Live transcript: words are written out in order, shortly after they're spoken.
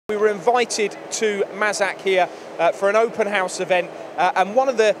invited to Mazak here for an open house event, and one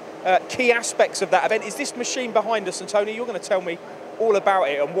of the key aspects of that event is this machine behind us. And Tony, you're going to tell me all about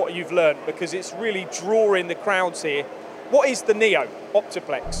it and what you've learned, because it's really drawing the crowds here. What is the Neo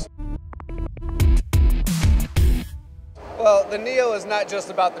OPTIPLEX? Well, the Neo is not just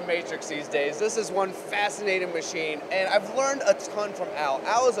about the Matrix these days. This is one fascinating machine, and I've learned a ton from Al.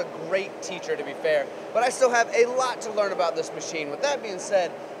 Al is a great teacher, to be fair, but I still have a lot to learn about this machine. With that being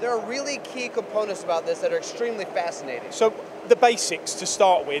said, there are really key components about this that are extremely fascinating. So, the basics to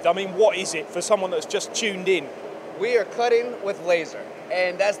start with, I mean, what is it for someone that's just tuned in? We are cutting with laser,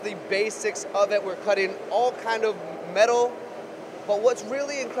 and that's the basics of it. We're cutting all kind of metal. But what's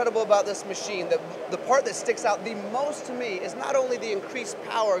really incredible about this machine, the part that sticks out the most to me, is not only the increased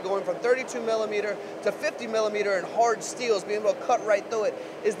power going from 32 millimeter to 50 millimeter in hard steels, being able to cut right through it,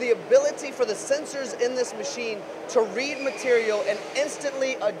 is the ability for the sensors in this machine to read material and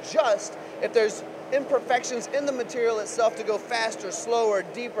instantly adjust if there's imperfections in the material itself to go faster, slower,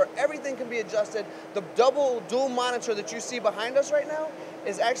 deeper. Everything can be adjusted. The dual monitor that you see behind us right now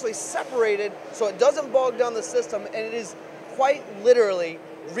is actually separated so it doesn't bog down the system, and it is quite literally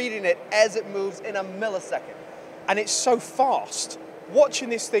reading it as it moves in a millisecond. And it's so fast. Watching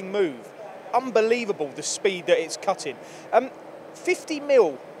this thing move, unbelievable the speed that it's cutting. 50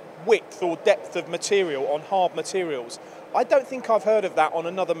 mil width or depth of material on hard materials. I don't think I've heard of that on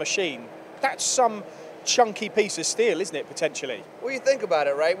another machine. That's some chunky piece of steel, isn't it, potentially? Well, you think about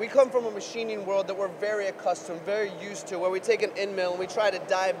it, right? We come from a machining world that we're very accustomed, very used to, where we take an end mill and we try to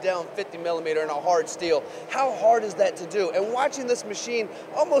dive down 50 millimeter in a hard steel. How hard is that to do? And watching this machine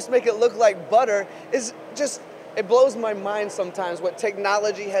almost make it look like butter is just, it blows my mind sometimes what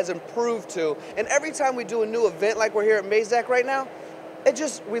technology has improved to. And every time we do a new event like we're here at Mazak right now,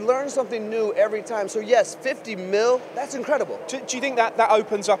 we learn something new every time. So yes, 50 mil, that's incredible. Do you think that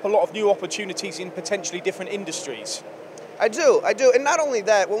opens up a lot of new opportunities in potentially different industries? I do. And not only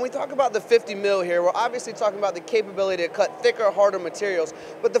that, when we talk about the 50 mil here, we're obviously talking about the capability to cut thicker, harder materials,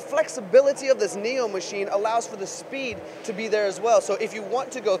 but the flexibility of this Neo machine allows for the speed to be there as well. So if you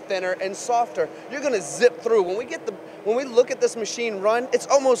want to go thinner and softer, you're gonna zip through. When we look at this machine run, it's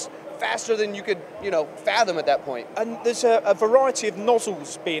almost faster than you could, fathom at that point. And there's a variety of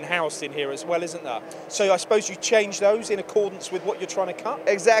nozzles being housed in here as well, isn't there? So I suppose you change those in accordance with what you're trying to cut?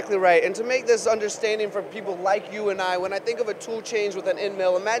 Exactly right. And to make this understanding for people like you and I, when I think of a tool change with an end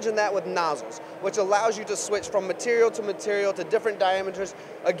mill, imagine that with nozzles, which allows you to switch from material to different diameters.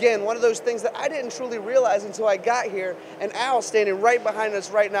 Again, one of those things that I didn't truly realize until I got here, and Al, standing right behind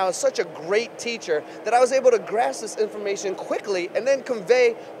us right now, is such a great teacher that I was able to grasp this information quickly and then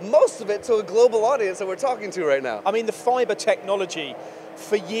convey most of it to a global audience that we're talking to right now. I mean, the fiber technology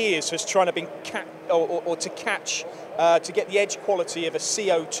for years has trying to get the edge quality of a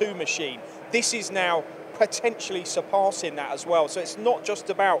CO2 machine. This is now potentially surpassing that as well. So it's not just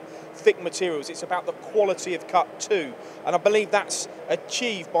about thick materials, it's about the quality of cut too. And I believe that's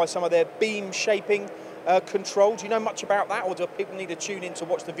achieved by some of their beam shaping control. Do you know much about that, or do people need to tune in to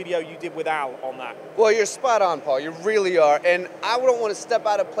watch the video you did with Al on that? Well, you're spot on, Paul. You really are. And I don't want to step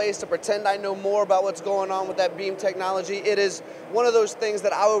out of place to pretend I know more about what's going on with that beam technology. It is one of those things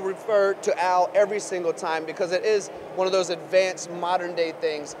that I will refer to Al every single time, because it is one of those advanced modern day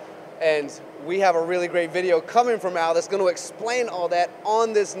things. And we have a really great video coming from Al that's going to explain all that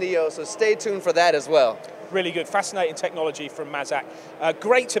on this Neo, so stay tuned for that as well. Really good, fascinating technology from Mazak.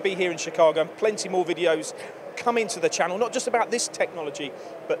 Great to be here in Chicago, and plenty more videos coming to the channel, not just about this technology,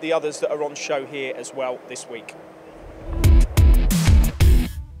 but the others that are on show here as well this week.